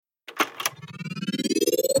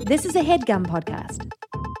This is a HeadGum podcast.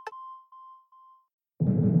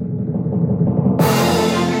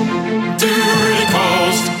 Duty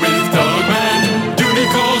Calls with Doug Man. Duty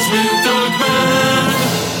Calls with Doug Man.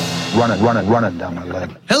 Running down my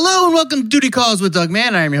leg. Hello and welcome to Duty Calls with Doug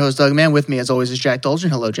Man. I am your host, Doug Man. With me, as always, is Jack Dolgen.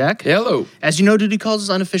 Hello, Jack. Hello. As you know, Duty Calls is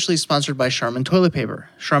unofficially sponsored by Charmin Toilet Paper.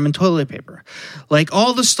 Charmin Toilet Paper. Like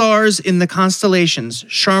all the stars in the constellations,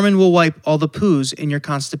 Charmin will wipe all the poos in your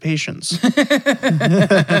constipations.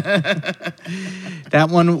 That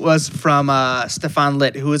one was from Stefan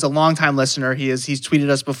Litt, who is a longtime listener. He's tweeted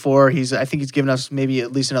us before. I think he's given us maybe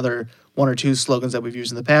at least another one or two slogans that we've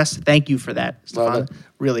used in the past. Thank you for that, Stefan. Love it.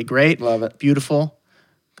 Really great. Love it. Beautiful.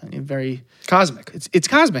 Very Cosmic. It's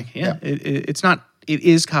cosmic. Yeah. It's not. It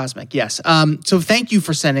is cosmic. Yes. So thank you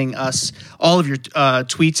for sending us all of your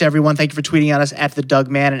tweets, everyone. Thank you for tweeting at us at the Doug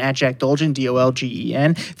Man and at Jack Dolgen,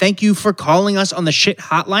 DOLGEN. Thank you for calling us on the shit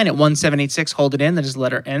hotline at 1786. Hold it in. That is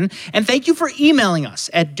letter N. And thank you for emailing us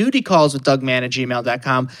at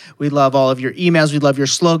dutycallswithdugman@gmail.com. We love all of your emails. We love your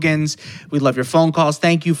slogans. We love your phone calls.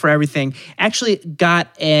 Thank you for everything. Actually, got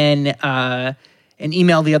an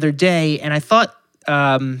email the other day, and I thought.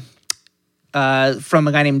 From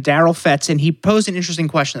a guy named Daryl Fetz, and he posed an interesting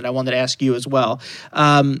question that I wanted to ask you as well.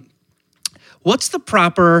 What's the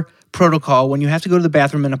proper protocol when you have to go to the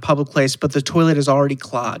bathroom in a public place, but the toilet is already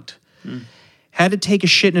clogged? Had to take a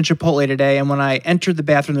shit in a Chipotle today, and when I entered the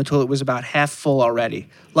bathroom, the toilet was about half full already.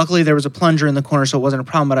 Luckily, there was a plunger in the corner, so it wasn't a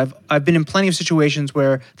problem, but I've been in plenty of situations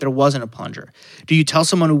where there wasn't a plunger. Do you tell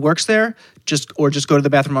someone who works there, or just go to the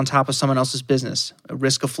bathroom on top of someone else's business? A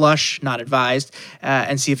risk of flush, not advised,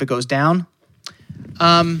 and see if it goes down?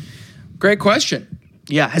 Great question.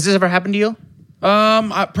 Yeah. Has this ever happened to you?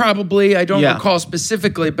 Probably. I don't recall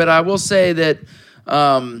specifically, but I will say that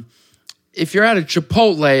if you're at a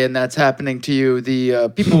Chipotle and that's happening to you, the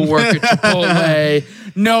people who work at Chipotle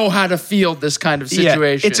know how to field this kind of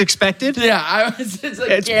situation. Yeah, it's expected? Yeah, it's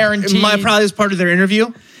like guaranteed. Probably as part of their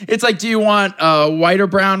interview. It's like, do you want white or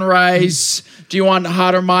brown rice? Do you want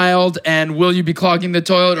hot or mild? And will you be clogging the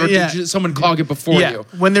toilet, or did someone clog it before you?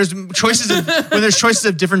 When there's choices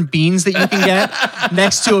of different beans that you can get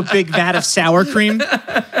next to a big vat of sour cream.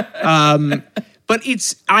 But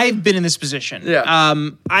I've been in this position. Yeah.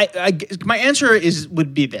 My answer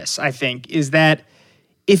would be this. I think is that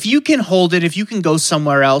if you can hold it, if you can go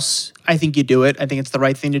somewhere else, I think you do it. I think it's the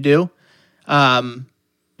right thing to do.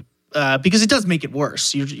 Because it does make it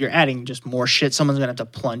worse. You're adding just more shit. Someone's going to have to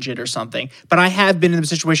plunge it or something. But I have been in a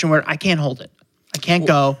situation where I can't hold it. I can't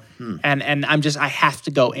go, and I have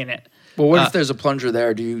to go in it. Well, what if there's a plunger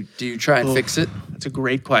there? Do you try and fix it? That's a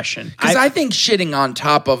great question. Because I think shitting on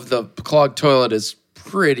top of the clogged toilet is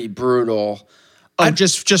pretty brutal.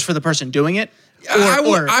 Just for the person doing it?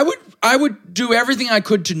 I would do everything I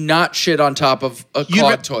could to not shit on top of a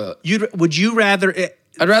clogged toilet. Would you rather...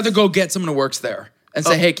 I'd rather go get someone who works there and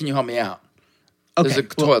say, hey, can you help me out? Okay. The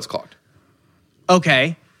toilet's clogged.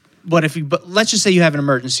 Okay. But let's just say you have an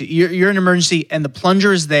emergency. You're in an emergency and the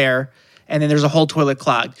plunger is there and then there's a whole toilet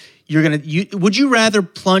clogged. Would you rather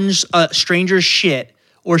plunge a stranger's shit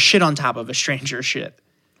or shit on top of a stranger's shit?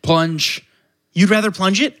 Plunge. You'd rather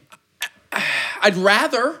plunge it? I'd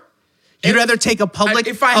rather. You'd rather take a public...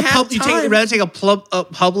 If I have time. You'd rather take a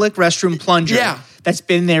public restroom plunger that's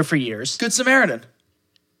been there for years. Good Samaritan.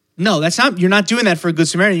 No, that's not... You're not doing that for a Good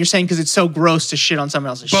Samaritan. You're saying because it's so gross to shit on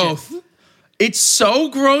someone else's shit. Both. It's so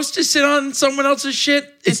gross to sit on someone else's shit.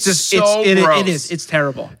 It's gross. It is. It's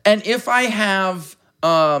terrible. And if I have,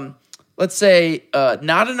 let's say,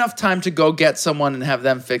 not enough time to go get someone and have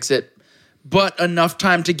them fix it, but enough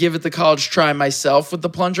time to give it the college try myself with the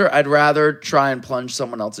plunger, I'd rather try and plunge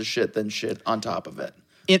someone else's shit than shit on top of it.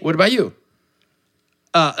 What about you?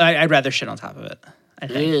 I'd rather shit on top of it. I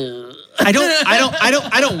think. I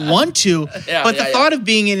don't want to. But the thought of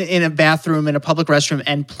being in a bathroom, in a public restroom,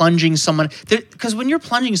 and plunging someone, because when you're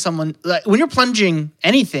plunging someone, when you're plunging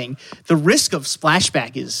anything, the risk of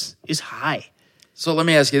splashback is high. So let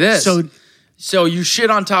me ask you this. So you shit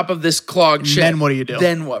on top of this clogged shit. Then what do you do?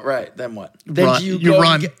 Then what? Right. Then what? Then run. Do you go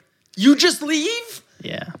run. You just leave?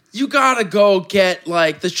 Yeah. You gotta go get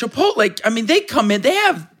like the Chipotle. Like, I mean, they come in. They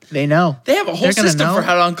know. They have a whole system for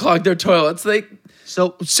how to unclog their toilets.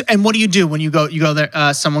 So and what do you do when you go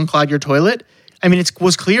there? Someone clogged your toilet. I mean, it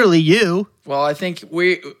was clearly you. Well, I think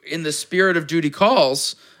in the spirit of Duty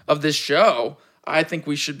Calls of this show, I think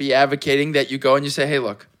we should be advocating that you go and you say, "Hey,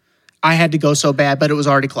 look, I had to go so bad, but it was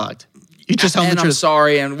already clogged." You just tell them the truth. I'm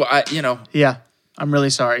sorry, and Yeah, I'm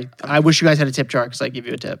really sorry. I wish you guys had a tip jar because I give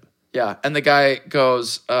you a tip. Yeah, and the guy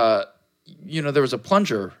goes, there was a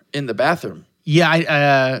plunger in the bathroom. Yeah,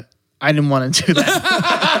 I didn't want to do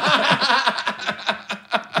that.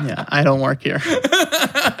 Yeah, I don't work here.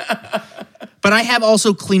 But I have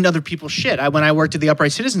also cleaned other people's shit. When I worked at the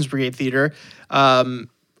Upright Citizens Brigade Theater,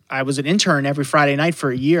 I was an intern every Friday night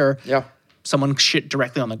for a year. Yeah. Someone shit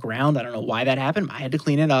directly on the ground. I don't know why that happened. I had to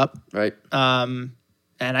clean it up. Right. And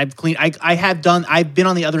I've cleaned. I've been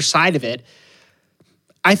on the other side of it.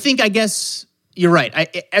 I guess you're right.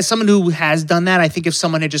 As someone who has done that, I think if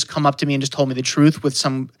someone had just come up to me and just told me the truth with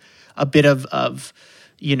a bit of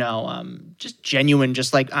just genuine,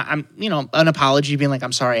 just like I'm, an apology, being like,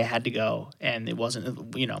 I'm sorry, I had to go, and it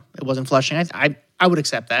wasn't flushing. I would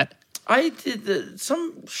accept that. I did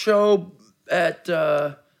some show at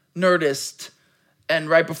Nerdist, and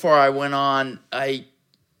right before I went on, I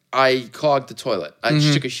clogged the toilet. I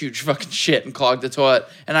just took a huge fucking shit and clogged the toilet,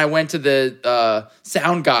 and I went to the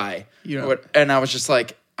sound guy, and I was just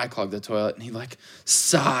like, I clogged the toilet, and he like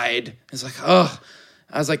sighed. He's like, ugh.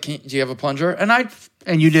 I was like, do you have a plunger?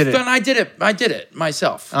 And you did it. And I did it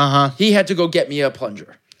myself. Uh-huh. He had to go get me a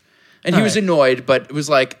plunger. And he was annoyed, but it was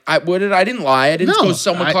like, I didn't lie. I didn't go,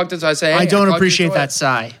 someone clogged it. So I say, hey, I don't appreciate that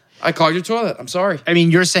sigh. I clogged your toilet. I'm sorry. I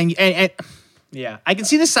mean, you're saying, yeah, I can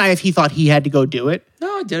see the sigh if he thought he had to go do it.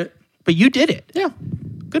 No, I did it. But you did it. Yeah.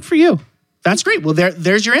 Good for you. That's great. Well,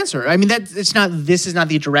 there's your answer. I mean, this is not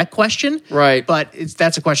the direct question. Right. But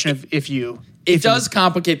that's a question of if you... It does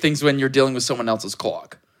complicate things when you're dealing with someone else's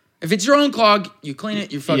clog. If it's your own clog, you clean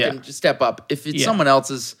it, you fucking just step up. If it's someone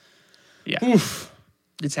else's, oof.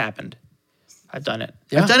 It's happened. I've done it.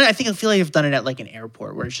 Yeah. I've done it. I feel like I've done it at like an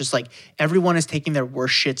airport where it's just like everyone is taking their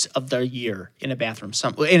worst shits of their year in a bathroom,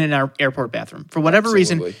 in an airport bathroom. For whatever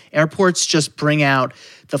reason, airports just bring out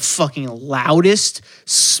the fucking loudest,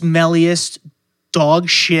 smelliest dog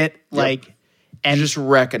shit, and just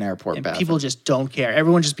wreck an airport bathroom. People just don't care.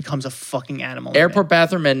 Everyone just becomes a fucking animal. Airport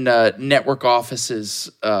bathroom and network offices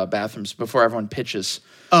bathrooms before everyone pitches.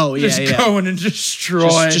 Oh, yeah, just going and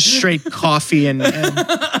destroying. Just straight coffee and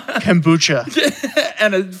kombucha.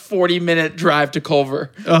 And a 40-minute drive to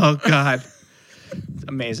Culver. Oh, God. It's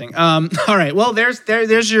amazing. All right. Well,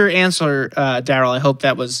 there's your answer, Daryl. I hope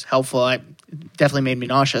that was helpful. Definitely made me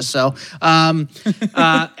nauseous. So we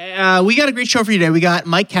got a great show for you today. We got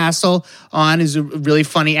Mike Castle on. He's a really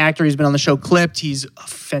funny actor. He's been on the show Clipped. He's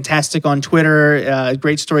fantastic on Twitter,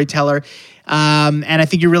 great storyteller. And I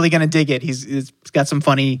think you're really going to dig it. He's got some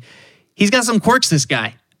quirks, this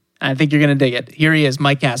guy. I think you're going to dig it. Here he is,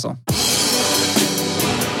 Mike Castle.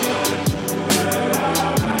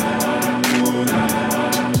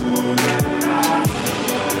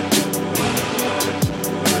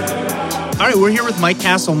 All right, we're here with Mike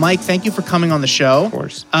Castle. Mike, thank you for coming on the show. Of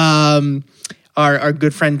course. Our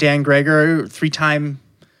good friend Dan Greger, 3-time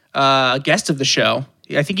guest of the show.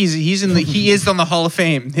 I think he is on the Hall of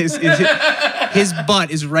Fame. His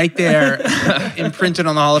butt is right there, imprinted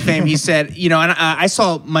on the Hall of Fame. He said, and I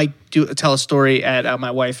saw Mike tell a story at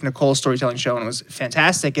my wife Nicole's storytelling show, and it was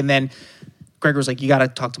fantastic. And then Gregor was like, you got to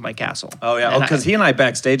talk to Mike Castle. Oh, yeah. Because he and I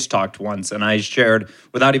backstage talked once, and I shared,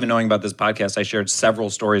 without even knowing about this podcast, I shared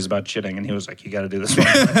several stories about shitting, and he was like, you got to do this one.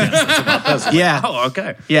 It's about this. Yeah. Like, oh,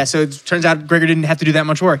 okay. Yeah, so it turns out Gregor didn't have to do that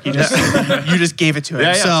much work. You just gave it to him.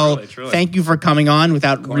 Yeah, so truly. Thank you for coming on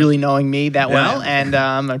without really knowing me that well, and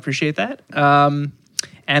I appreciate that.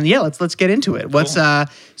 And yeah, let's get into it. What's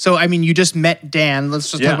so I mean, you just met Dan. Let's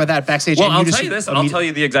just talk about that backstage. Well, and I'll tell you this. I'll tell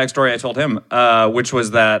you the exact story I told him, which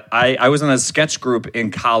was that I was in a sketch group in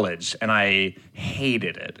college and I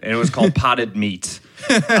hated it. And it was called Potted Meat.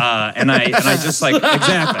 And I just like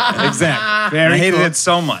exactly. I hated it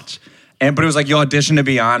so much. But it was like you auditioned to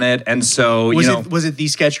be on it, and so was it the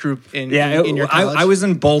sketch group in your college? I was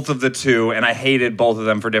in both of the two, and I hated both of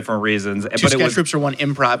them for different reasons. Two sketch groups are one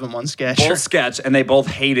improv and one sketch. Both sketch, and they both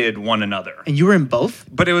hated one another. And you were in both?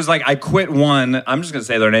 But it was like I quit one. I'm just gonna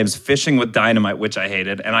say their names: Fishing with Dynamite, which I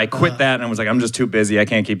hated, and I quit that and was like, I'm just too busy. I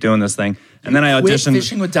can't keep doing this thing. And then I auditioned.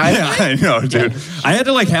 Fishing with Dynamite? Yeah, I know, dude. I had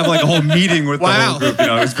to have a whole meeting with the whole group. It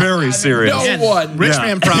was very serious. No one. Rich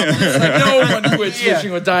man problems. No one quits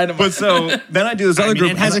Fishing with Dynamite. But so then I do this other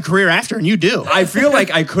group. It has a career after, and you do. I feel like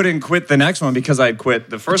I couldn't quit the next one because I quit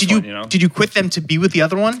the first one. Did you quit them to be with the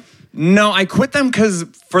other one? No, I quit them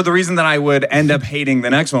for the reason that I would end up hating the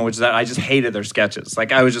next one, which is that I just hated their sketches.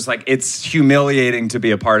 Like I was just like, it's humiliating to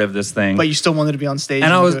be a part of this thing. But you still wanted to be on stage.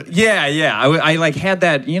 And I was, I like had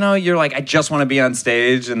that, you're like, I just want to be on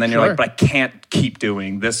stage. And then you're like, but I can't keep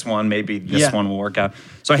doing this one. Maybe this one will work out.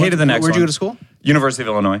 So I hated the next one. Where'd you go to school? University of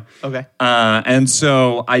Illinois. Okay. And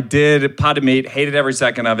so I did Potted Meat, hated every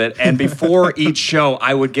second of it. And before each show,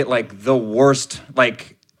 I would get the worst,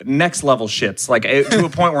 next level shits, to a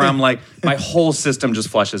point where I'm like, my whole system just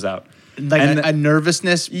flushes out. Like And a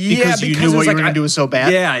nervousness because you because knew it's what you were like going to do was so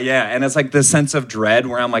bad? Yeah. And it's like the sense of dread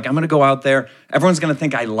where I'm like, I'm going to go out there. Everyone's going to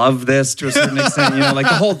think I love this to a certain extent. Like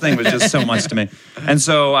the whole thing was just so much to me. And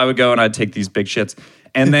so I would go and I'd take these big shits.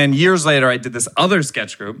 And then years later, I did this other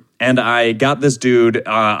sketch group, and I got this dude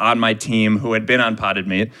on my team who had been on Potted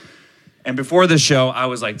Meat. And before the show, I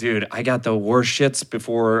was like, dude, I got the worst shits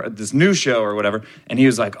before this new show or whatever. And he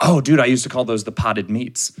was like, oh, dude, I used to call those the potted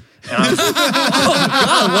meats. And I was like, oh,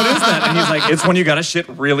 God, what is that? And he's like, it's when you got to shit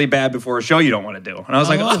really bad before a show you don't want to do. And I was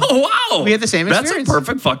like, oh, wow. We had the same experience. That's a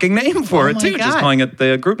perfect fucking name for it, my too, God. just calling it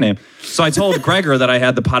the group name. So I told Gregor that I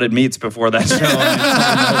had the potted meats before that show. And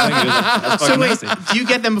he was like, that's So fucking wait, nasty. do you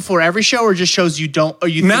get them before every show, or just shows you don't? Or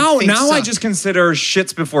you Now think I suck? just consider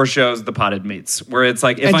shits before shows the potted meats, where it's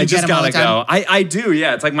like if And I you get just them all gotta the time? go, I do,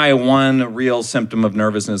 yeah. It's like my one real symptom of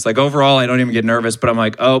nervousness. Like overall, I don't even get nervous, but I'm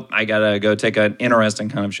like, oh, I gotta go take an interesting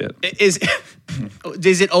kind of shit. Is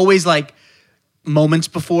it always like moments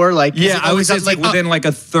before? Like is Yeah, it I would always say it's like oh, within like a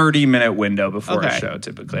 30-minute window before a Okay. show.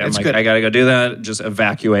 Typically, That's I'm like, good. I gotta go do that, just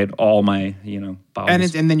evacuate all my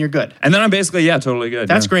bowels, and then you're good. and then I'm basically totally good.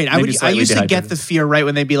 That's yeah. great. I Maybe slightly used to get dehydrated. the fear right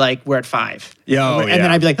when they'd be like, we're at 5. Yeah, and yeah.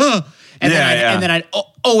 then I'd be like, oh. And Yeah. then I'd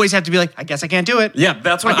always have to be like, I guess I can't do it. Yeah,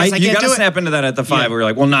 that's what I guess I you can't gotta do it. snap into that at the 5. Yeah. Where you're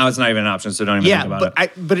like, well, now it's not even an option, so don't even Yeah, think about but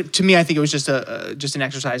it. but to me, I think it was just an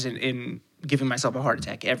exercise in giving myself a heart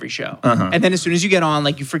attack every show. And then as soon as you get on,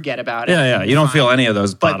 like you forget about it. Yeah. You don't feel any of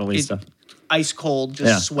those But bodily it- stuff. Ice cold, just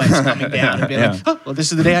Yeah. sweats coming down, and being Yeah. like, "Oh, well,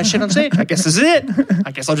 this is the day I shit on stage. I guess this is it.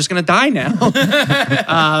 I guess I'm just gonna die now."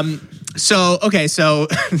 So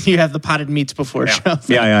you have the potted meats before show.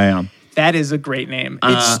 Yeah. That is a great name.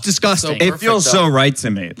 It's disgusting. so It feels Perfect, so right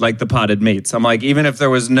to me, like the potted meats. I'm like, even if there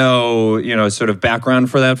was no, sort of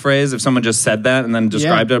background for that phrase, if someone just said that and then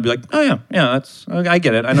described it, I'd be like, oh yeah, I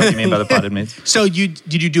get it. I know what you mean by the potted meats. So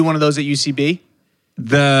did you do one of those at UCB?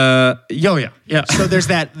 Yeah. So there's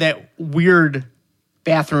that weird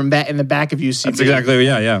bathroom in the back of UCB. That's exactly,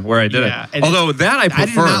 where I did Yeah, it. and Although that I I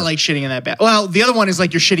prefer. do not like shitting in that bath. Well, the other one is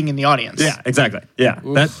like you're shitting in the audience. Yeah, exactly. Yeah,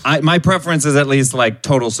 my preference is at least like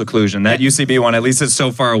total seclusion. That UCB one, at least, is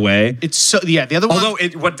so far away. It's so the other one. Although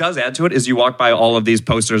what does add to it is you walk by all of these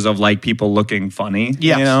posters of like people looking funny,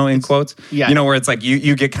 Yes. in quotes. Yeah. Where it's like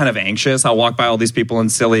you get kind of anxious. I'll walk by all these people in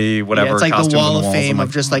silly whatever. Yeah, it's like the costumes on wall of walls. fame I'm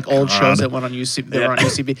of just like old God. shows that went on UCB. That were on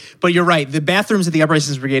UCB. But you're right. The bathrooms at the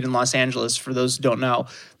Uprisings Brigade in Los Angeles, for those who don't know,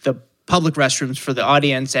 the public restrooms for the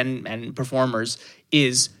audience and performers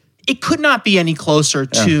it could not be any closer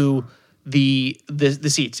to the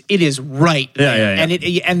seats. It is right. Yeah, there.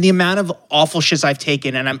 yeah. And the amount of awful shits I've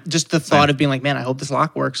taken, and I'm just the thought of being like, man, I hope this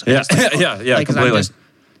lock works. I'm Yeah. just like, Yeah, 'cause I'm completely.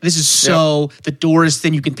 this is so the door is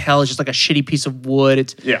thin. You can tell it's just like a shitty piece of wood.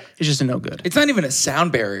 It's just a no good. It's not even a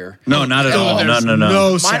sound barrier. No, not at all. There's No.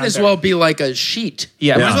 no Might sound as barrier. well be like a sheet.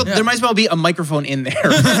 Yeah, Yeah. there might as well be a microphone in there.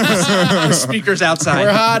 With speakers outside.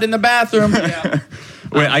 We're hot in the bathroom.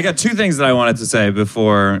 Wait, I got 2 things that I wanted to say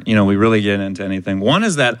before we really get into anything. One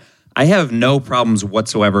is that I have no problems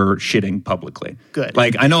whatsoever shitting publicly. Good.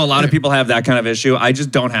 Like I know a lot of people have that kind of issue. I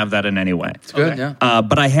just don't have that in any way. Good, Okay. yeah.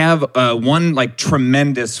 But I have one like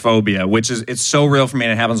tremendous phobia, which is it's so real for me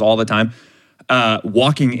and it happens all the time.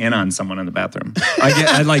 Walking in on someone in the bathroom.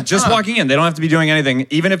 I like just walking in. They don't have to be doing anything.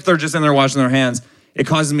 Even if they're just in there washing their hands, it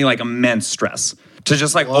causes me like immense stress to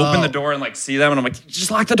just like open the door and like see them. And I'm like, just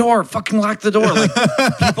lock the door. Fucking lock the door. Like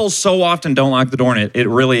people so often don't lock the door, and it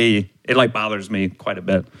really like bothers me quite a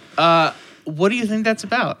bit. What do you think that's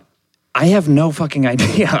about? I have no fucking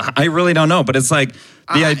idea. I really don't know. But it's like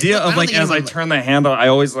the idea I of don't like think as I anyone- turn the handle, I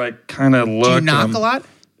always like kind of look. Do you and knock I'm- a lot?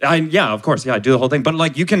 Yeah, of course. Yeah, I do the whole thing. But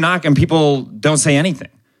like you can knock and people don't say anything.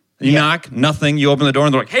 You knock, nothing. You open the door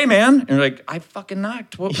and they're like, "Hey, man!" And you're like, "I fucking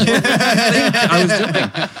knocked. What did you think I was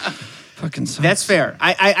doing?" Fucking sucks. That's fair.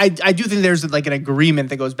 I do think there's like an agreement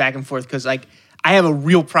that goes back and forth because like I have a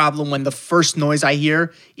real problem when the first noise I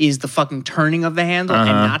hear is the fucking turning of the handle and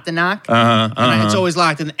not the knock. And it's always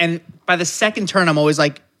locked. And by the second turn, I'm always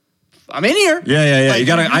like, I'm in here. Yeah. Like, you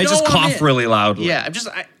gotta. you I know just I'm cough in. really loudly. Yeah,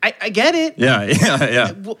 I get it.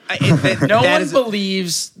 Yeah. Well, No that one is-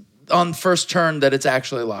 believes on first turn that it's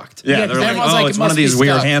actually locked. Yeah, Yeah, they're 'cause like, everyone's oh, like, it's it one of must be these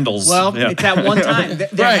weird stuck. handles. Well, Yeah. it's that one time.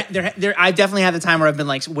 Right. I definitely had the time where I've been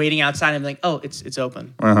like waiting outside and I'm like, oh, it's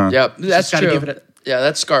open. Yep, that's gotta true. give it Yeah,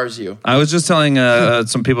 that scars you. I was just telling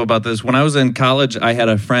some people about this. When I was in college, I had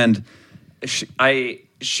a friend.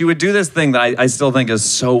 She would do this thing that I still think is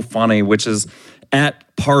so funny, which is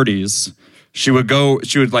at parties, she would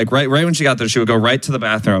like right when she got there, she would go right to the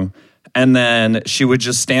bathroom, and then she would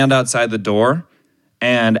just stand outside the door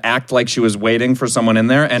and act like she was waiting for someone in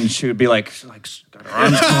there, and she would be like got her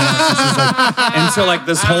arms crossed, and she's like, and so like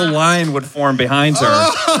this whole line would form behind her,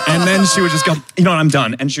 and then she would just go, you know what, I'm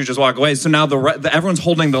done, and she would just walk away. So now everyone's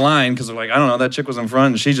holding the line because they're like, I don't know, that chick was in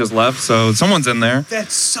front and she just left, so someone's in there.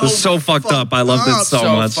 That's so it was so fucked up. I loved it so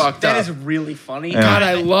much. Fucked That up. is really funny. God,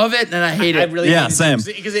 I love it and I hate it. I really Yeah, hate it same.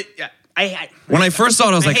 because it. When I first saw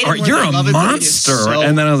it, I was I like, hate it more you're than I a love it, but it is monster. so-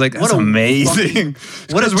 And then I was like, that's what a amazing.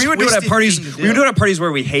 what a Because we would do it at twisted parties. thing to do. We would do it at parties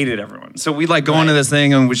where we hated everyone. So we'd like go into this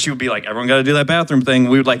thing and she would be like, everyone got to do that bathroom thing.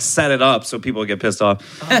 We would like set it up so people would get pissed off.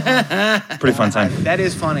 Pretty fun time. That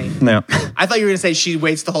is funny. Yeah. I thought you were gonna say she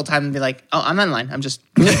waits the whole time and be like, "Oh, I'm not in line. I'm just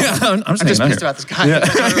I'm I'm just hanging out pissed here. about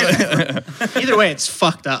this guy." Either way, it's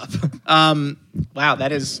fucked up. Wow,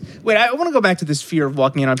 that is. Wait, I want to go back to this fear of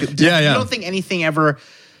walking in on people. Yeah. You don't think anything ever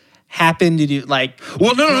happened? Did you like?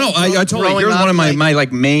 Well, no. I told you. growing Here's up, one of my like-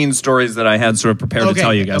 like main stories that I had sort of prepared Okay, to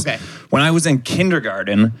tell you guys. okay. When I was in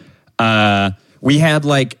kindergarten, we had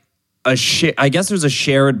like I guess it was a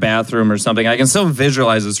shared bathroom or something. I can still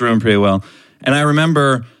visualize this room pretty well. And I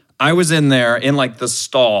remember I was in there in like the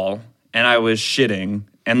stall and I was shitting.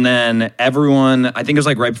 And then everyone, I think it was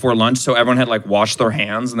like right before lunch, so everyone had like washed their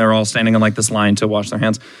hands and they were all standing on like this line to wash their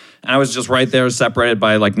hands. And I was just right there separated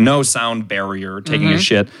by like no sound barrier taking a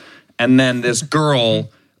shit. And then this girl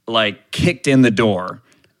like kicked in the door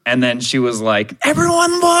and then she was like,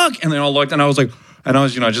 everyone look. And they all looked and I was like, and I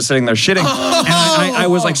was, just sitting there shitting. And I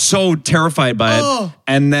was like so terrified by it.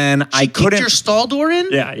 And then I Kicked couldn't. your stall door in?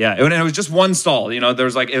 Yeah. And it was just one stall. There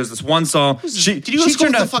was like, it was this one stall. Did you go to school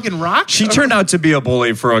with the fucking rock? She turned out to be a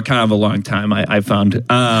bully for a kind of a long time, I found.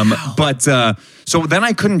 But so then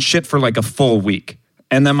I couldn't shit for like a full week.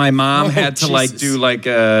 And then my mom had to like Jesus. do like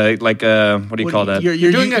a what do you call that?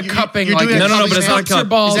 You're doing a cupping, you're like doing a No, but it's not a Bouncer cup.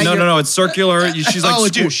 balls. Is that No, it's circular. She's like oh, a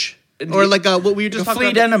squish. douche. Or like what we were just A talking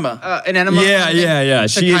fleet about. enema. An enema. Yeah.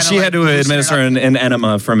 She kinda, had to loosen it administer up. an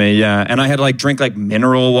enema for me, yeah. And I had to like drink like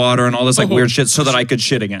mineral water and all this like weird shit so that I could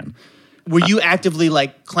shit again. Were you actively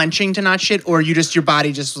like clenching to not shit, or your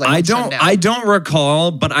body just like shut down? I don't recall,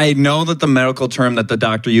 but I know that the medical term that the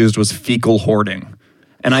doctor used was fecal hoarding.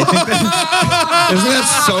 And I think that isn't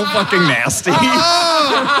that so fucking nasty?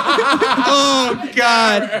 Oh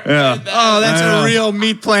God! Yeah. Oh, that's I know. a real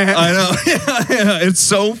meat plant. I know. Yeah. It's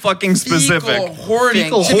so fucking specific. Fecal hoarding.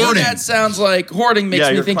 Fecal To me, hoarding. that sounds like hoarding makes Yeah,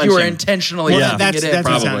 me you're think you were clenching. intentionally Well, dumping that's it in. what it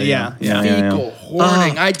Probably, sounded- yeah. Fecal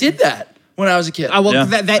hoarding. I did that when I was a kid. Well, Yeah.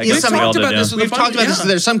 that I is guess something. we all did, about yeah. this with We've the talked about this. yeah.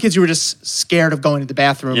 There's some kids who were just scared of going to the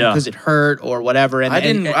bathroom Yeah. because it hurt or whatever.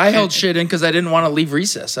 And I held shit in because I didn't want to leave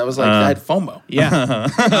recess. I was like, I had FOMO. Yeah.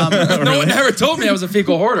 No one ever told me I was a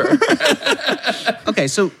fecal hoarder. Okay,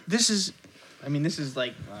 so this is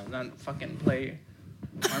like not fucking play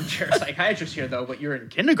armchair psychiatrist here though, but you're in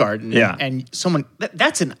kindergarten. Yeah. And someone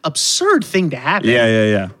that's an absurd thing to happen.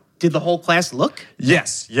 Yeah. Did the whole class look?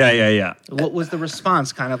 Yes. Yeah. What was the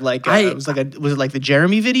response? Kind of like was was it like the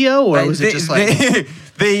Jeremy video, or was it just like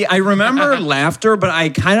I remember laughter, but I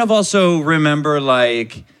kind of also remember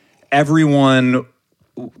like everyone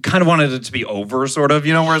kind of wanted it to be over, sort of,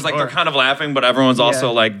 whereas like they're kind of laughing, but everyone's also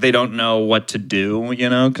Yeah. like they don't know what to do,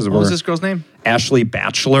 because what was this girl's name? Ashley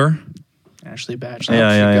Batchelor. Ashley Batchelor.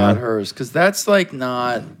 Yeah. She got hers because that's like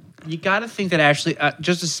not. You got to think that Ashley,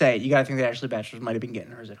 just to say, you got to think that Ashley Batchelor might have been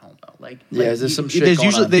getting hers at home though. Like, Yeah, there's some shit there's going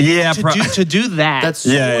usually on. Yeah, to do that. That's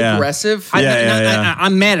so Yeah. aggressive.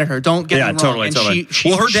 I'm mad at her. Don't get me wrong. Totally. And she-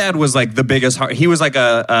 Well, her dad was like the biggest. He was like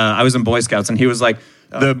I was in Boy Scouts, and he was like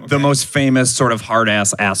the most famous sort of hard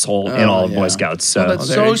ass asshole in all of yeah. Boy Scouts. So That's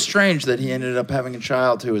there so you- strange that he ended up having a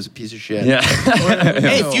child who was a piece of shit. yeah,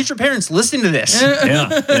 Hey, future parents, listen to this. yeah.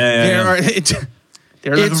 There are.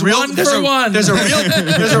 It's one for one. There's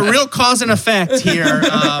a real cause and effect here.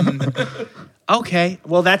 Okay,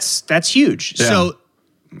 well that's huge. Yeah. So,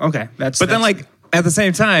 okay, that's. But then, like at the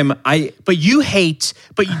same time, but you hate.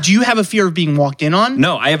 But do you have a fear of being walked in on?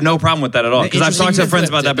 no, I have no problem with that at all because I've Interesting. talked to friends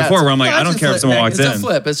about that before. Where I'm like, Yeah, I don't it's a care if flip. someone walks It's in. a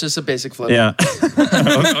flip. It's just a basic flip. Yeah,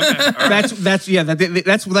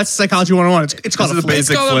 That's psychology 101. It's called This is a a flip. It's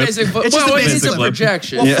basic called flip. a basic flip. It's just Well, a it's basic a flip.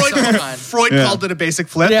 projection. Well, of some kind. Freud Yeah. called it a basic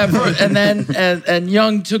flip. Yeah, and then and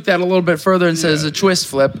Jung took that a little bit further and says a twist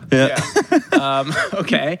flip.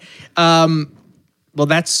 Okay. Well,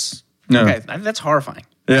 that's No. okay. That's horrifying.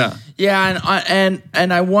 yeah. Yeah,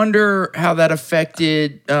 and I wonder how that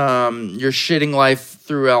affected your shitting life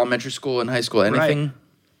through elementary school and high school. Anything?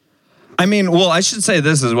 I mean, well, I should say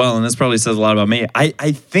this as well, and this probably says a lot about me.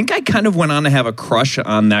 I think I kind of went on to have a crush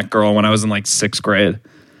on that girl when I was in like 6th grade.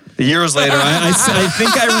 Years later, I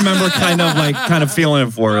think I remember kind of feeling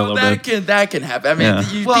it for her a little bit. That can happen. I mean,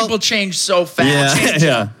 Yeah. people change so fast. Yeah,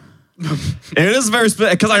 yeah. It is very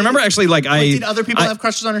specific because I remember actually like Did other people have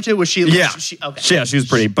crushes on her too? Was she? Yeah, Okay. yeah, she was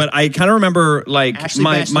pretty. But I kind of remember like Ashley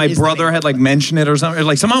my Batchelor is the brother name. had like mentioned it or something.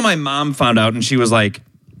 Like somehow my mom found out and she was like,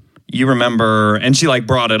 "You remember?" And she like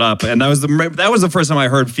brought it up, and that was the first time I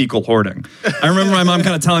heard fecal hoarding. I remember my mom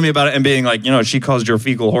kind of telling me about it and being like, she caused your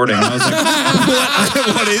fecal hoarding. And I was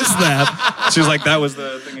like, what is that? She was like, that was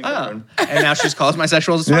the thing. And now she's caused my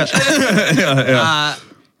sexual dysfunction. Yeah.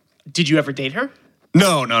 Did you ever date her?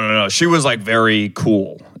 No. She was like very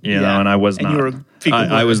cool, Yeah. and I was And not. you were a fecal I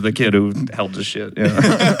hoarder. was the kid who held the shit.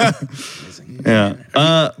 Yeah.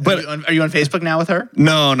 Yeah. But Are you on Facebook now with her?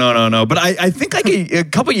 No. But I think like a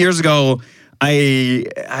couple years ago, I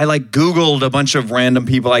like Googled a bunch of random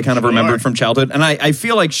people I kind of remembered from childhood, and I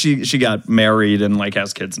feel like she got married and like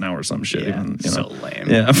has kids now or some shit. Yeah, even, so lame.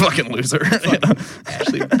 Yeah, a fucking loser.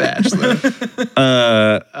 Ashley Batchelor.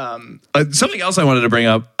 Something else I wanted to bring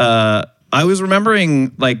up. I was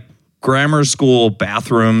remembering like grammar school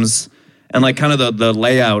bathrooms and like kind of the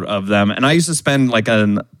layout of them, and I used to spend like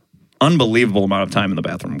an unbelievable amount of time in the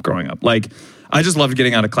bathroom growing up. Like, I just loved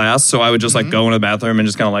getting out of class, so I would just like go in the bathroom and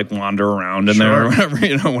just kind of like wander around in there or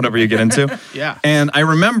whatever, whatever you get into. Yeah. And I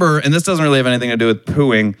remember, and this doesn't really have anything to do with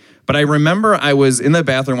pooing, but I remember I was in the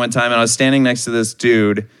bathroom one time and I was standing next to this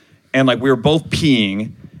dude, and like we were both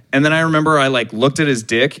peeing. And then I remember I like looked at his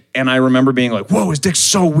dick, and I remember being like, "Whoa, his dick's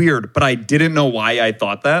so weird," but I didn't know why I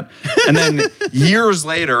thought that. And then years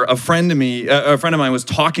later, a friend of mine was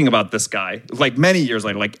talking about this guy, like many years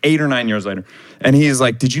later, like 8 or 9 years later, and he's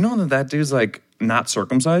like, "Did you know that dude's like not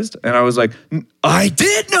circumcised?" And I was like, "I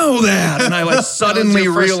did know that," and I like suddenly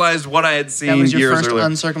your first- realized what I had seen That was your years first earlier.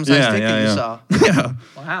 uncircumcised dick that you saw. Yeah,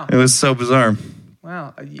 Wow. it was so bizarre.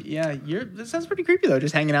 Wow. Yeah. This sounds pretty creepy though.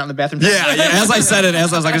 Just hanging out in the bathroom. Yeah. As I said it,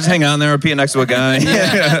 as I was like, just hang on there, peeing next to a guy.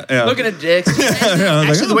 Yeah. Looking at dicks.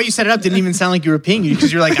 Actually, the way you set it up didn't even sound like you were peeing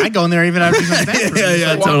because you're like, I go in there even after using the bathroom. Yeah, It's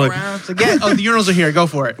like, totally. walk around. It's like, yeah, oh, the urinals are here. Go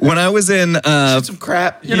for it. When I was in Some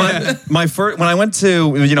crap. my first, when I went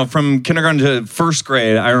to from kindergarten to first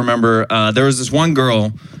grade, I remember there was this one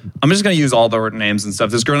girl. I'm just going to use all the names and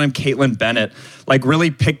stuff. This girl named Caitlin Bennett, like,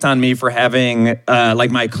 really picked on me for having,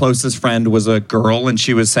 like, my closest friend was a girl, and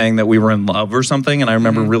she was saying that we were in love or something, and I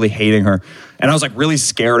remember really hating her. And I was, like, really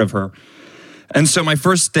scared of her. And so my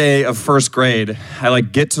first day of first grade, I,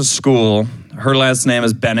 like, get to school. Her last name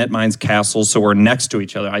is Bennett, mine's Castle, so we're next to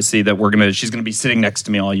each other. I see that she's going to be sitting next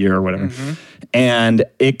to me all year or whatever. And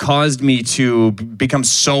it caused me to become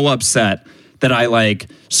so upset that I like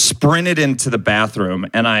sprinted into the bathroom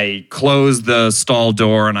and I closed the stall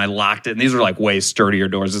door and I locked it. And these are like way sturdier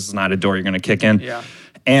doors. This is not a door you're going to kick in. Yeah.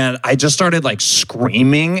 And I just started like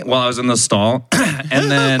screaming while I was in the stall.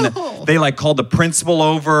 And then they like called the principal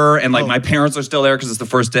over and like my parents are still there because it's the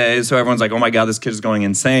first day. So everyone's like, oh my God, this kid is going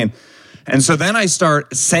insane. And so then I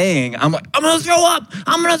start saying, I'm like, I'm going to throw up.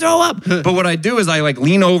 I'm going to throw up. But what I do is I like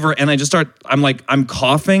lean over and I just start, I'm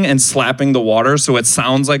coughing and slapping the water so it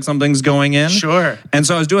sounds like something's going in. Sure. And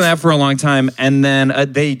so I was doing that for a long time. And then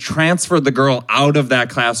they transferred the girl out of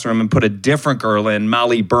that classroom and put a different girl in,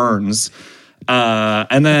 Molly Burns.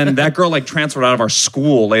 And then that girl like transferred out of our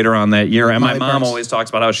school later on that year. And Molly my mom Burns. always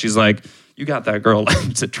talks about how she's like, you got that girl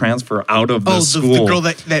to transfer out of the Oh, school. the girl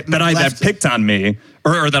that left. picked on me,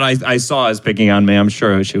 or that I saw as picking on me. I'm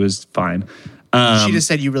sure she was fine. She just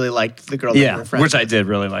said you really liked the girl that you Yeah, were friends which I did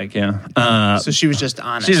really like. Yeah, So she was just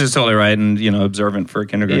honest. she's just totally right and observant for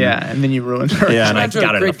kindergarten. yeah, and then you ruined her. Yeah, and I She went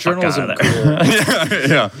got to a her the great fuck out of journalism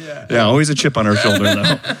there. Yeah. Always a chip on her shoulder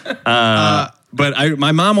though. But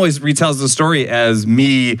my mom always retells the story as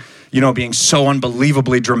me, being so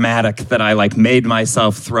unbelievably dramatic that I like made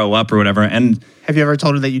myself throw up or whatever. And Have you ever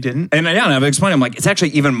told her that you didn't? And yeah, and I've explained, I'm like, it's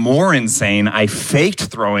actually even more insane. I faked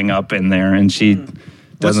throwing up in there, and she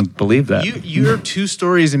doesn't believe that. Your two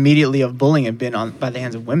stories immediately of bullying have been by the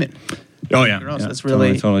hands of women. Oh, yeah. Girls, Yeah, that's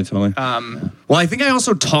really- Totally. Well, I think I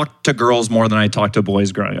also talked to girls more than I talked to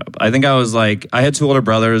boys growing up. I think I was like, I had 2 older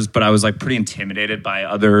brothers, but I was like pretty intimidated by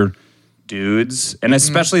other dudes. And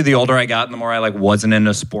especially the older I got and the more I like wasn't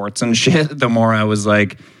into sports and shit, the more I was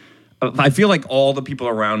like, I feel like all the people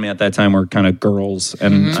around me at that time were kind of girls.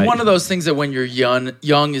 And It's one of those things that when you're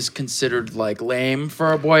young is considered like lame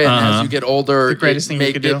for a boy, and as you get older, The greatest thing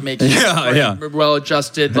you could do. It makes you well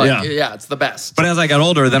adjusted. Like, yeah, it's the best. But as I got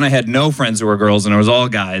older, then I had no friends who were girls, and it was all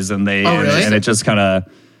guys, and they really? and it just kind of.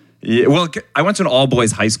 Well, I went to an all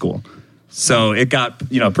boys high school, so it got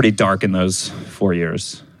pretty dark in those 4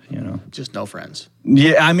 years. Just no friends.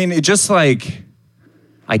 Yeah, I mean, it just like,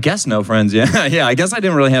 I guess no friends. Yeah, yeah. I guess I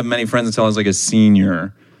didn't really have many friends until I was like a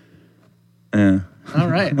senior. Yeah. All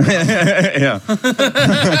right. Yeah.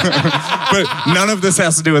 But none of this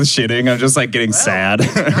has to do with shitting. I'm just like getting sad.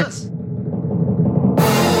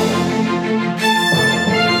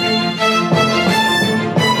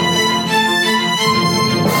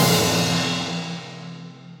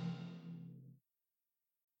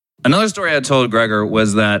 Another story I told Gregor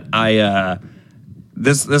was that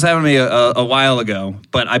this happened to me a while ago,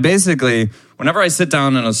 but I basically, whenever I sit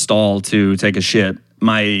down in a stall to take a shit,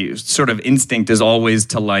 my sort of instinct is always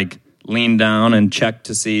to like lean down and check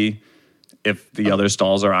to see if the other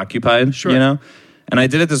stalls are occupied, you know? And I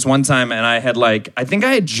did it this one time, and I think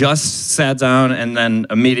I had just sat down and then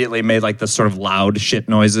immediately made like this sort of loud shit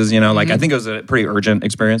noises, you know? Like I think it was a pretty urgent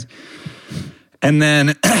experience. And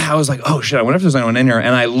then I was like, oh shit, I wonder if there's anyone in here.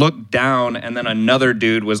 And I looked down, and then another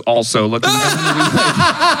dude was also looking down. And we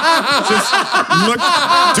just looked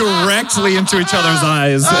directly into each other's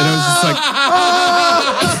eyes. And it was just like,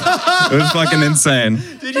 it was fucking insane.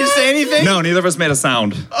 Did you say anything? No, neither of us made a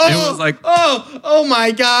sound. It was like, Oh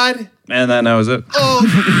my God. and then that was it.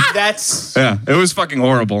 Oh, that's Yeah, it was fucking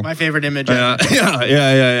horrible. my favorite image. Yeah.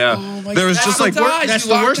 Oh my There was God. just like, Dies, that's you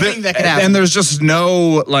the locked worst it. thing that could happen. and there's just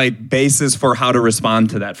no like basis for how to respond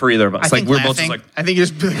to that for either of us. I Like think we're laughing. both just like, I think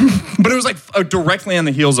it's but it was like directly on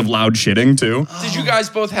the heels of loud shitting too. Did you guys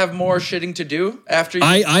both have more shitting to do after you?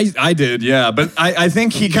 I did, yeah, but I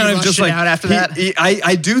think he kind of rushed just it like out after he- that?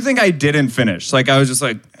 I do think I didn't finish. Like I was just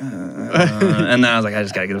like, and then I was like, I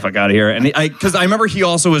just gotta get the fuck out of here. And because I remember he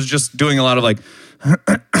also was just doing a lot of like,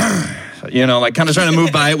 you know, like kind of trying to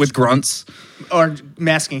move by it with grunts. or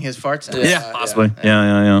masking his farts. Out. Yeah, possibly.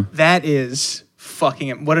 Yeah. That is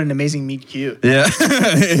fucking. What an amazing meet cute. Yeah.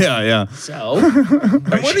 Yeah. So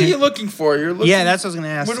And what are you looking for? You're looking. yeah, that's what I was gonna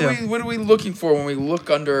ask too. What are we looking for when we look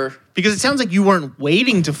under? Because it sounds like you weren't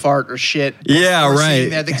waiting to fart or shit. Yeah, or right. seeing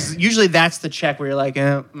that, because usually that's the check where you're like,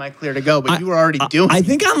 am I clear to go? But you were already doing. I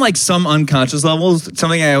think on like some unconscious levels,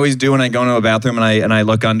 something I always do when I go into a bathroom and I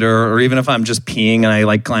look under, or even if I'm just peeing and I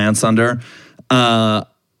like glance under,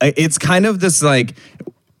 it's kind of this like,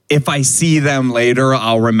 if I see them later,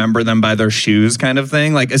 I'll remember them by their shoes kind of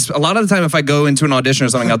thing. Like a lot of the time, if I go into an audition or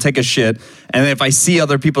something, I'll take a shit. And then if I see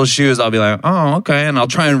other people's shoes, I'll be like, oh, okay. And I'll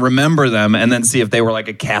try and remember them and then see if they were like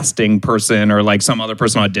a casting person or like some other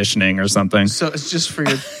person auditioning or something. so it's just for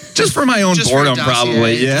your. Just for my own Just for boredom, your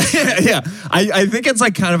probably. dossier. Yeah. I think it's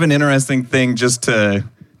like kind of an interesting thing just to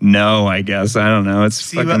know, I guess. I don't know. It's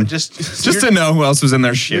See, fucking, just to know who else was in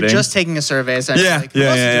there You're shitting. just taking a survey. Essentially. yeah, Like, who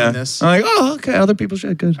else is yeah. doing this? I'm like, oh, okay, other people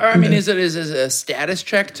shit, good. Or, I mean, is it a status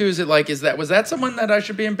check too? Is it like was that someone that I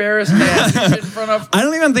should be embarrassed to ask shit in front of? I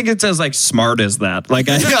don't even think it's as like smart as that. Like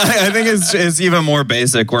I think it's even more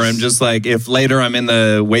basic. Where I'm just like, if later I'm in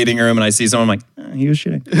the waiting room and I see someone, I'm like, he was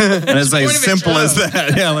shitting, and it's like point as of it, simple as show.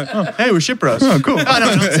 that. Yeah, I'm like, oh, Hey, we're shit bros. Oh, cool. Oh,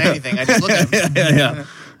 no, don't say anything. I just look at him. yeah.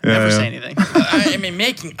 Never say anything. I mean,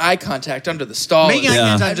 making eye contact under the stall. Making eye Yeah.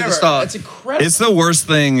 contact under the stall. It's incredible. It's the worst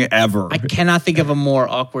thing ever. I cannot think of a more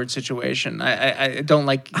awkward situation. I don't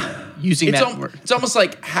like using It's, that word. it's almost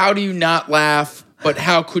like, how do you not laugh? But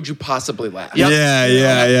how could you possibly laugh? Yep.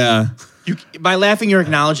 Yeah. By laughing, you're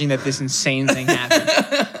acknowledging that this insane thing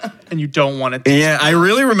happened, and you don't want it to. Yeah, I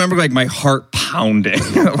really remember like my heart pounding.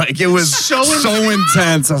 Like it was so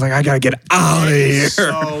intense. I was like, I gotta get out of here.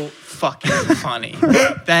 So fucking funny.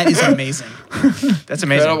 That is amazing. That's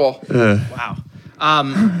amazing. Incredible.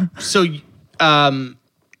 Wow. So,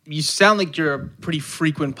 you sound like you're a pretty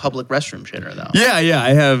frequent public restroom shitter, though. Yeah.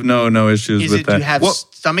 I have no issues Is with it? that. Do you have Well,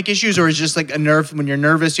 stomach issues, or is it just like a nerve when you're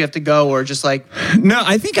nervous you have to go, or just like no,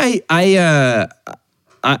 I think I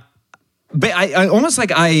almost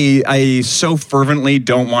like I so fervently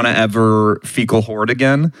don't want to ever fecal hoard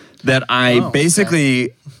again that I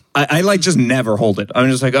basically I like just never hold it. I'm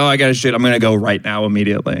just like, oh, I got to shit. I'm gonna go right now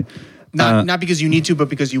immediately. not because you need to, but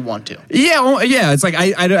because you want to? Yeah, well, yeah. It's like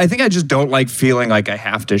I think I just don't like feeling like I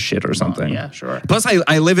have to shit or something. yeah, sure. Plus,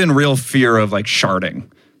 I live in real fear of like sharding.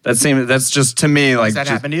 That's just to me like Does that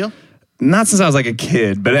just- happen to you? Not since I was like a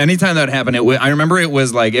kid, but anytime that happened, I remember it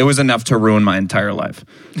was enough to ruin my entire life.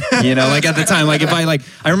 You know, like at the time, like if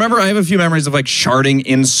I remember I have a few memories of like sharding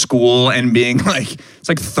in school and being like, it's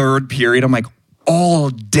like third period. I'm like,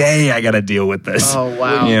 all day I got to deal with this. Oh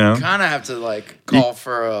wow. You know? Kind of have to like call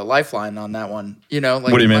for a lifeline on that one. You know,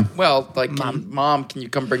 like What do you mean? Well, like mom, can you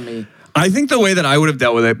come bring me? I think the way that I would have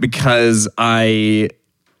dealt with it, because I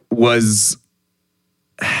was,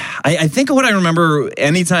 I think what I remember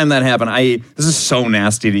anytime that happened, this is so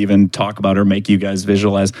nasty to even talk about or make you guys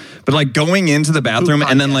visualize, but like going into the bathroom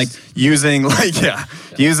and then like using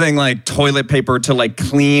like toilet paper to like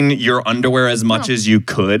clean your underwear as much as you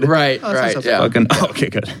could. Right, that's right, not so yeah. Fucking, okay,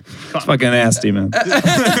 good. It's fucking nasty, man.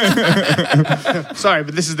 Sorry,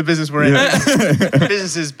 but this is the business we're in.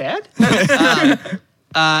 Business is bad.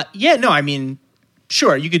 Yeah, no, I mean,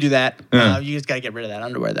 Sure, you could do that. You just got to get rid of that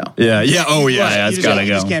underwear, though. Yeah. Oh, yeah. Right. It's You got to You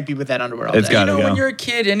go. just can't be with that underwear all It's day. gotta go. When you're a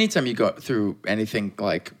kid, anytime you go through anything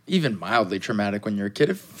like even mildly traumatic when you're a kid,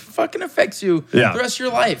 it fucking affects you Yeah. the rest of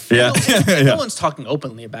your life. Yeah. No one's talking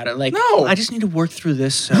openly about it. Like, No. I just need to work through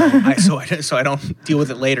this so I don't deal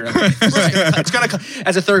with it later. It's gonna come,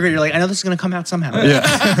 as a third grader, you're like, I know this is gonna come out somehow.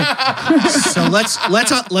 Yeah. So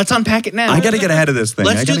let's unpack it now. I got to get ahead of this thing.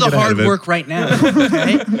 Let's I do gotta the get ahead hard of it. work right now.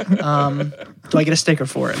 Okay. Do I get a sticker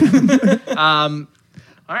for it?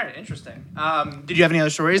 All right, interesting. Did you have any other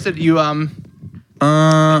stories that you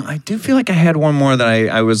I do feel like I had one more that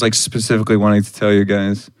I was like specifically wanting to tell you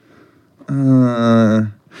guys.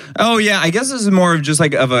 Oh yeah, I guess this is more of just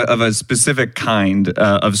like of a specific kind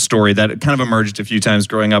of story that kind of emerged a few times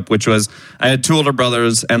growing up, which was I had two older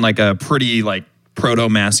brothers and like a pretty like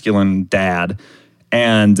proto-masculine dad,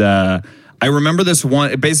 and I remember this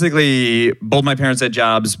one. Basically, both my parents had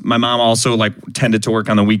jobs. My mom also like tended to work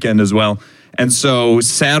on the weekend as well. And so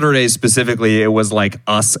Saturdays specifically, it was like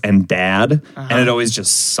us and dad, and it always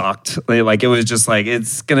just sucked. Like it was just like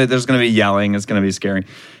there's gonna be yelling, it's gonna be scary.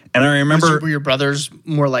 And I remember were your brothers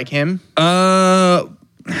more like him? no,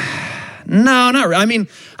 not really. I mean,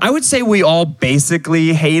 I would say we all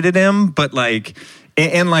basically hated him, but like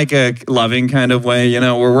in like a loving kind of way, you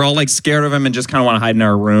know, where we're all like scared of him and just kind of want to hide in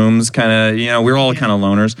our rooms, kind of, you know, we're all kind of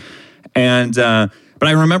loners. And but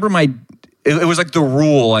I remember it was like the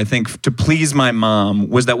rule, I think, to please my mom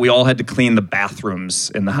was that we all had to clean the bathrooms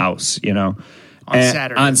in the house, you know.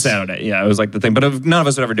 Saturdays. On Saturday, yeah, it was like the thing. But none of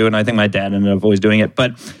us would ever do it, and I think my dad ended up always doing it.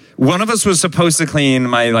 But one of us was supposed to clean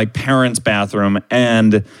my like parents' bathroom,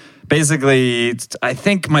 and basically, I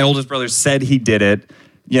think my oldest brother said he did it.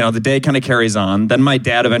 You know, the day kind of carries on. Then my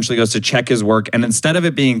dad eventually goes to check his work, and instead of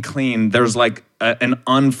it being clean, there's like an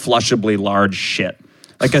unflushably large shit.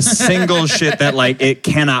 Like a single shit that like it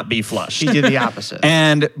cannot be flushed. He did the opposite.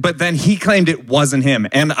 But then he claimed it wasn't him.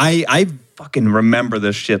 And I fucking remember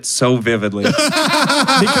this shit so vividly.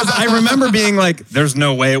 Because I remember being like, there's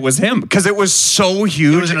no way it was him. Because it was so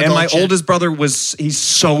huge. an And adult my shit. oldest brother he's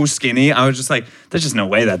so skinny. I was just like, there's just no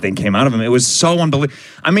way that thing came out of him. It was so unbelievable.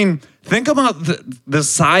 I mean, think about the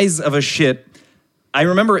size of a shit. I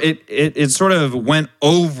remember it sort of went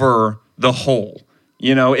over the hole.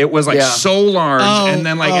 You know, it was like so large, and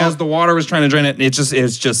then like as the water was trying to drain it, it's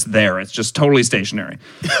just there. It's just totally stationary.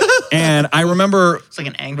 And I remember It's like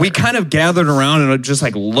an anchor. we kind of gathered around and just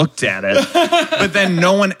like looked at it, but then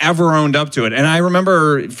no one ever owned up to it. And I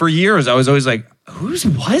remember for years I was always like, whose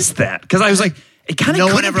was that? Because I was like, it kind No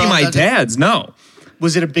of one couldn't ever be owned my up to it? dad's. No.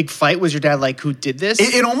 Was it a big fight? Was your dad like, who did this?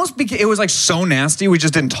 It almost became, it was like so nasty, we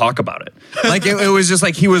just didn't talk about it. Like it was just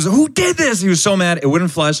like, who did this? He was so mad, it wouldn't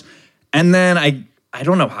flush. And then I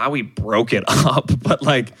don't know how he broke it up, but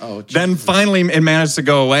like, then finally it managed to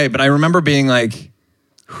go away. But I remember being like,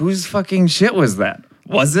 whose fucking shit was that?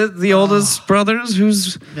 Was it the oldest brothers?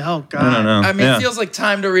 Oh, God. I don't know. I mean, yeah. it feels like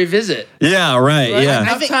time to revisit. Yeah, right. Right? Yeah.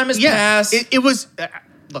 Enough time has passed. It was.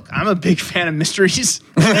 Look, I'm a big fan of mysteries,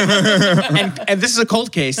 and this is a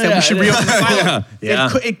cold case that we should it is. reopen the file. Yeah.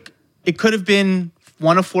 It could have been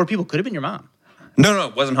one of four people. Could have been your mom. No,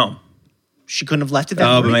 it wasn't home. She couldn't have left it that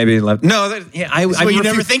Oh, but morning. maybe he left. No, I That's what you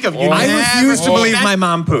never think of. You I never- refuse to believe That- my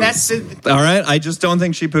mom poos. That's it. All right, I just don't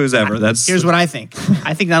think she poos ever. That's Here's what I think.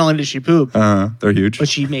 I think not only did she poop, they're huge. but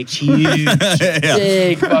she makes huge.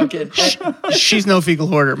 Big bucket. She's no fecal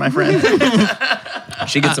hoarder, my friend.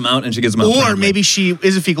 She gets them out and she gets them out. Or promptly. maybe she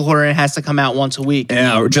is a fecal hoarder and it has to come out once a week.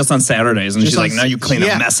 Yeah, or just on Saturdays, and Just she's on like, "Now you clean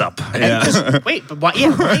yeah. a mess up." And Yeah. 'cause- wait, but why? Yeah,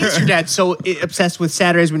 why is your dad so obsessed with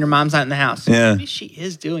Saturdays when your mom's not in the house? Yeah. Maybe she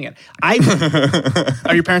is doing it.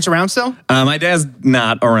 Are your parents around still? My dad's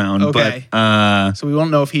not around, Okay. but So we won't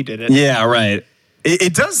know if he did it. yeah, right.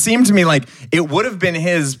 It does seem to me like it would have been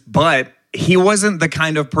his, but he wasn't the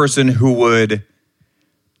kind of person who would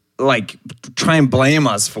like try and blame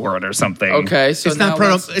us for it or something. Okay, so It's now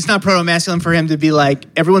not proto masculine for him to be like,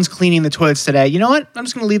 everyone's cleaning the toilets today. You know what? I'm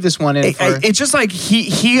just going to leave this one in. For... It's just like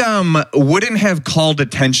he wouldn't have called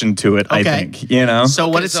attention to it. I Okay. think, you know. So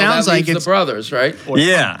what it so sounds that like leaves it's the brothers, right? or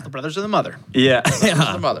Yeah. the brothers or the mother. Yeah,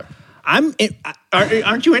 The mother.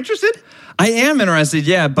 Aren't you interested? I am interested.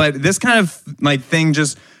 Yeah, but this kind of like thing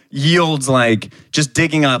just yields like just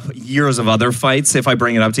digging up years of other fights. If I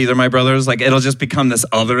bring it up to either of my brothers, like it'll just become this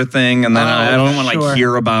other thing, and then I don't want to sure. like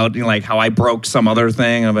hear about like how I broke some other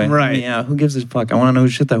thing. I'm like, Right. Yeah, who gives a fuck? I want to know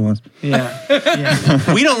whose shit that was.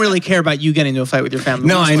 Yeah. We don't really care about you getting into a fight with your family.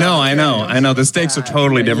 No, We I just- know. The stakes are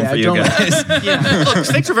totally different for you don't- guys. Yeah. Look,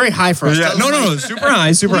 stakes are very high for us. Yeah, no, super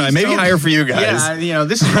high, super high. Maybe don't- higher for you guys. Yeah,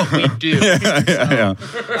 this is what we do. Yeah.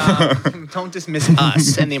 Don't dismiss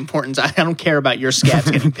us and the importance. I don't care about your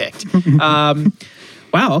scabs getting picked.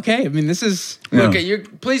 Wow. Okay. I mean, this is. Yeah. Okay,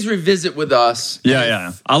 please revisit with us.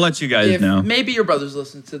 Yeah. I'll let you guys If know. maybe your brothers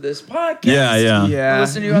listen to this podcast. Yeah. Yeah.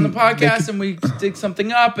 Listen to you on the podcast, and we dig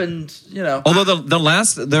something up, and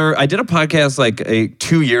Although I did a podcast like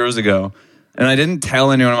 2 years ago, and I didn't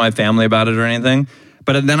tell anyone in my family about it or anything.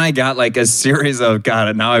 But then I got like a series of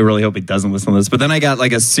now I really hope he doesn't listen to this. But then I got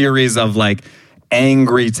like a series of like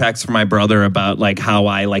angry texts from my brother about like how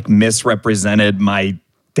I like misrepresented my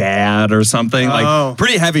dad or something, like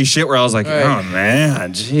pretty heavy shit where I was like, oh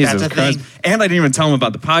man, Jesus That's a Christ. thing. And I didn't even tell him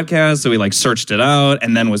about the podcast, so he like searched it out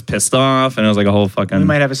and then was pissed off, and it was like a whole fucking We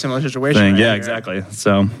might have a similar situation. thing. right Yeah, here. exactly.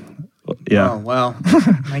 So yeah. Oh well.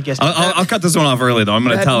 I guess. I'll cut this one off early though. I'm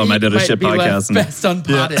going to tell him I did a shit podcast. And, Best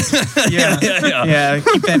unpotted. yeah.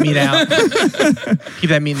 Keep that meat out. Keep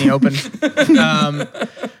that meat in the open.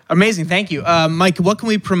 Amazing. Thank you, Mike. What can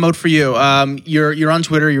we promote for you? You're on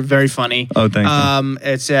Twitter. You're very funny. Oh, thank you.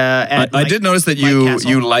 It's at I did notice that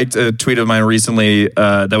you liked a tweet of mine recently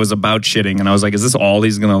that was about shitting, and I was like, "Is this all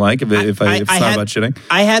he's gonna like if it's not about shitting?"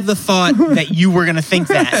 I had the thought that you were going to think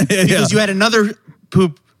that because you had another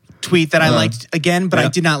poop tweet that I liked again, but I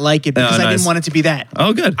did not like it because I didn't want it to be that.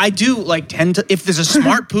 Oh, good. I do like tend to if there's a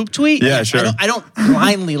smart poop tweet. Yeah, sure. I don't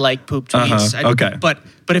blindly like poop tweets. Okay.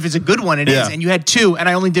 But if it's a good one, it is. Yeah. And you had two, and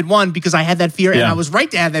I only did one because I had that fear, and Yeah. I was right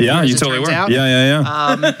to have that fear. Yeah, as you it totally turns were. out. Yeah.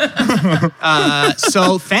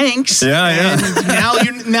 So thanks. Yeah.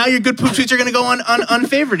 And now your good poop tweets are going to go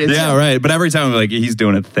unfavorited. Yeah, right. But every time I'm like, he's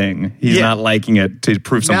doing a thing. He's Yeah. not liking it to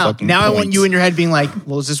prove some fucking Now I want points. you in your head being like,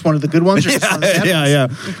 well, is this one of the good ones? Or is this one of the bad ones? Yeah.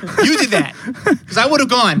 You did that because I would have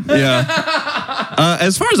gone. Yeah.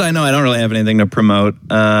 As far as I know, I don't really have anything to promote.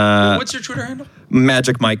 What's your Twitter handle?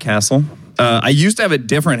 Magic Mike Castle. I used to have a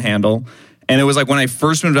different handle, and it was like when I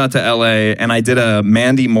first moved out to LA, and I did a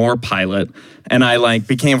Mandy Moore pilot, and I like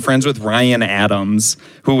became friends with Ryan Adams,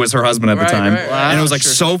 who was her husband at the Right, time, right, right. and it was like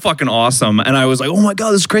so fucking awesome. And I was like, oh my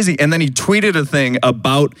god, this is crazy. And then he tweeted a thing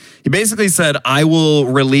about. He basically said, I will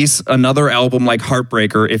release another album like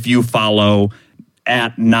Heartbreaker if you follow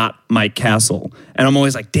at not Mike Castle. And I'm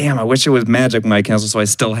always like, damn, I wish it was Magic Mike Castle, so I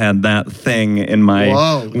still had that thing in my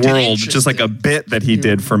world, just like a bit that he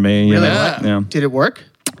did for me. You Really? know? Yeah. Did it work?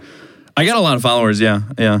 I got a lot of followers, yeah.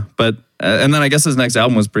 But and then I guess his next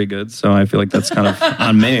album was pretty good, so I feel like that's kind of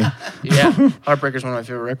on me. Yeah. Heartbreaker's one of my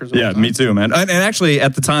favorite records. of all Yeah, time. me too, man. And actually,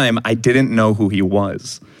 at the time, I didn't know who he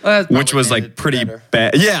was. Well, that Which was probably like made it pretty better.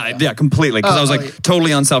 bad. Yeah, completely. Because I was like yeah.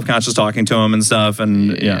 totally unself-conscious talking to him and stuff.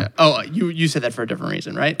 And yeah. Oh, you said that for a different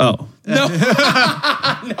reason, right? Oh. No,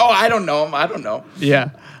 I don't know him. I don't know. Yeah.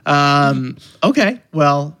 Okay.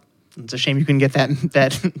 Well, it's a shame you couldn't get that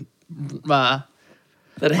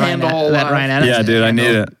That handle. that Ryan Adams. Yeah, dude, I need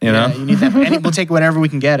it, you know? Yeah, you need that. And we'll take whatever we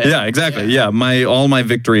can get it. Yeah, exactly. Yeah, all my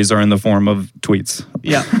victories are in the form of tweets.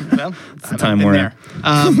 Yeah. Well, the time we're in.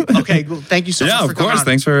 Okay. Well, thank you so much Yeah, for of coming course. on.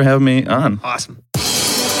 Thanks for having me on. Awesome.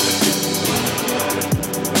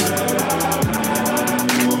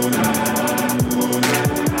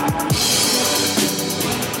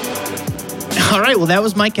 All right. Well, that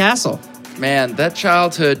was Mike Castle. Man, that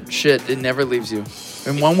childhood shit, it never leaves you.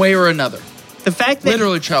 In one way or another. The fact that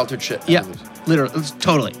Literally childhood shit. never Yeah, leaves you. literally,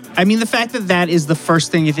 totally. I mean, the fact that is the first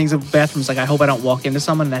thing you think of bathrooms. Like, I hope I don't walk into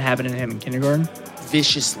someone that happened to him in kindergarten.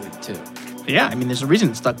 Viciously, too. Yeah, I mean, there's a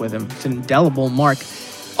reason it stuck with him. It's an indelible mark.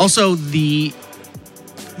 Also, the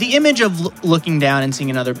image of looking down and seeing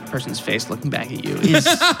another person's face looking back at you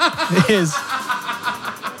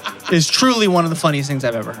is truly one of the funniest things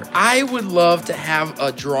I've ever heard. I would love to have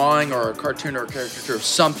a drawing or a cartoon or a caricature of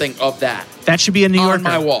something of that. That should be a New On Yorker.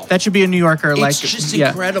 my wall. That should be a New Yorker. It's just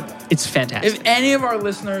incredible. It's fantastic. If any of our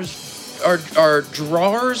listeners are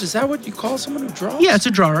drawers, is that what you call someone who draws? Yeah, it's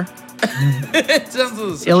a drawer. It sounds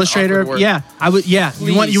like such an Illustrator. awkward word. Yeah, I would. Yeah,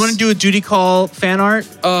 you want Please. to do a duty call fan art?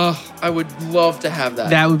 I would love to have that.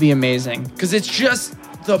 That would be amazing. Because it's just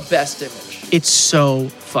the best image. It's so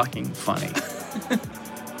fucking funny.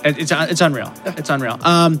 It's unreal. It's unreal.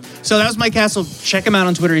 So that was Mike Castle. Check him out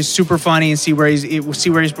on Twitter. He's super funny and see where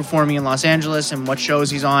he's performing in Los Angeles and what shows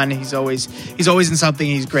he's on. He's always in something.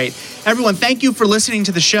 He's great. Everyone, thank you for listening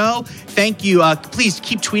to the show. Thank you. Please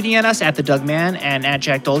keep tweeting at us at the Doug Man and at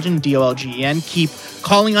Jack Dolgen, DOLGEN. Keep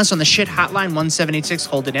calling us on the shit hotline 1786.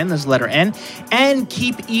 Hold it in. There's the letter N. And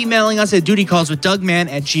keep emailing us at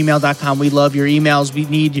dutycallswithdugman@gmail.com. We love your emails.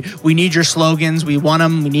 We need your slogans. We want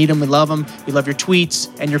them. We need them. We love them. We love your tweets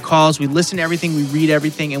and your calls. We listen to everything. We read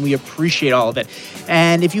everything, and we appreciate all of it.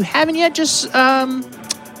 And if you haven't yet, just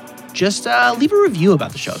just leave a review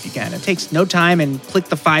about the show if you can. It takes no time, and click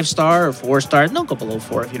the 5-star or 4-star. Don't go below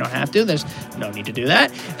 4 if you don't have to. There's no need to do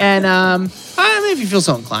that. And if you feel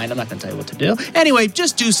so inclined, I'm not going to tell you what to do. Anyway,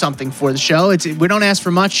 just do something for the show. We don't ask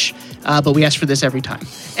for much, but we ask for this every time.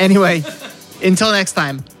 Anyway, until next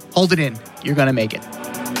time, hold it in. You're going to make it.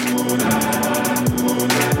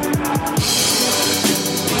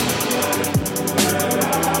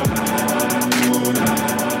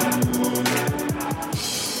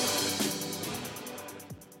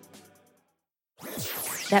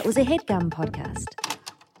 That was a HeadGum podcast.